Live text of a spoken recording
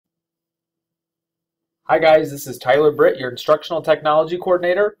Hi guys, this is Tyler Britt, your Instructional Technology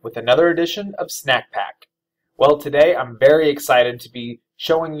Coordinator with another edition of Snack Pack. Well, today I'm very excited to be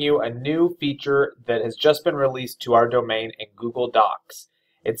showing you a new feature that has just been released to our domain in Google Docs.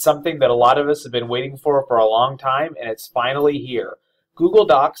 It's something that a lot of us have been waiting for a long time, and it's finally here. Google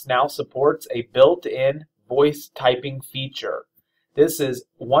Docs now supports a built-in voice typing feature. This is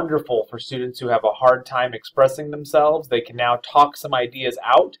wonderful for students who have a hard time expressing themselves. They can now talk some ideas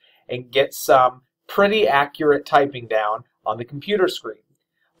out and get some pretty accurate typing down on the computer screen.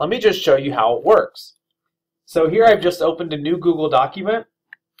 Let me just show you how it works. So here I've just opened a new Google document.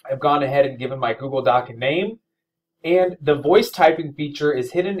 I've gone ahead and given my Google Doc a name, and the voice typing feature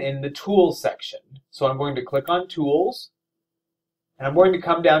is hidden in the Tools section. So I'm going to click on Tools, and I'm going to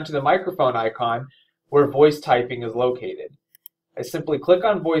come down to the microphone icon where voice typing is located. I simply click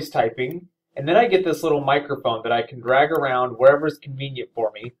on voice typing, and then I get this little microphone that I can drag around wherever is convenient for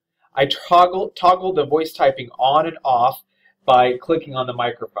me. I toggle the voice typing on and off by clicking on the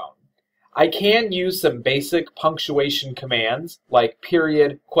microphone. I can use some basic punctuation commands like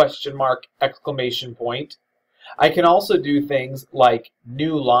period, question mark, exclamation point. I can also do things like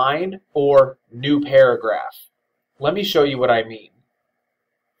new line or new paragraph. Let me show you what I mean.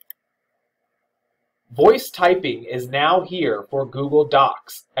 Voice typing is now here for Google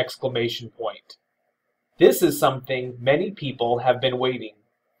Docs, exclamation point. This is something many people have been waiting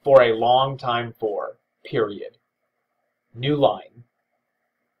for a long time for, period. New line.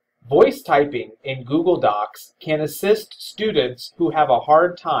 Voice typing in Google Docs can assist students who have a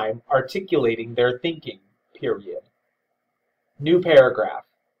hard time articulating their thinking, period. New paragraph.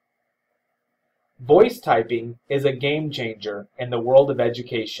 Voice typing is a game changer in the world of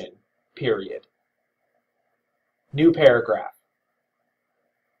education, period. New paragraph.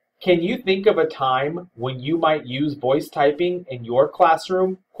 Can you think of a time when you might use voice typing in your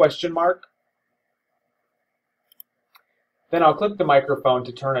classroom? Question mark. Then I'll click the microphone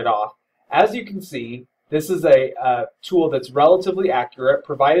to turn it off. As you can see, this is a tool that's relatively accurate,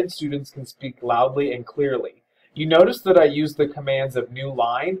 provided students can speak loudly and clearly. You notice that I used the commands of new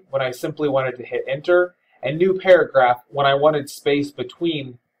line when I simply wanted to hit enter, and new paragraph when I wanted space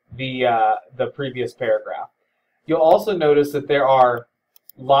between the previous paragraph. You'll also notice that there are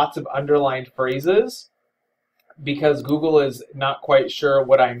lots of underlined phrases because Google is not quite sure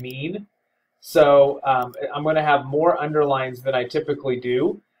what I mean. So I'm going to have more underlines than I typically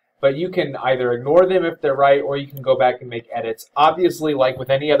do, but you can either ignore them if they're right, or you can go back and make edits. Obviously, like with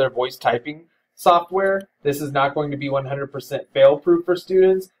any other voice typing software, this is not going to be 100% fail-proof for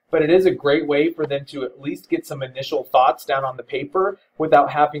students, but it is a great way for them to at least get some initial thoughts down on the paper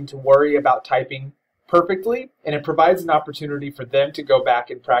without having to worry about typing perfectly, and it provides an opportunity for them to go back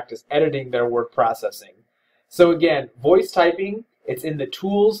and practice editing their word processing. So again, voice typing, it's in the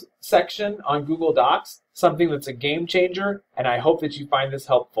Tools section on Google Docs, something that's a game changer, and I hope that you find this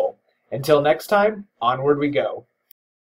helpful. Until next time, onward we go.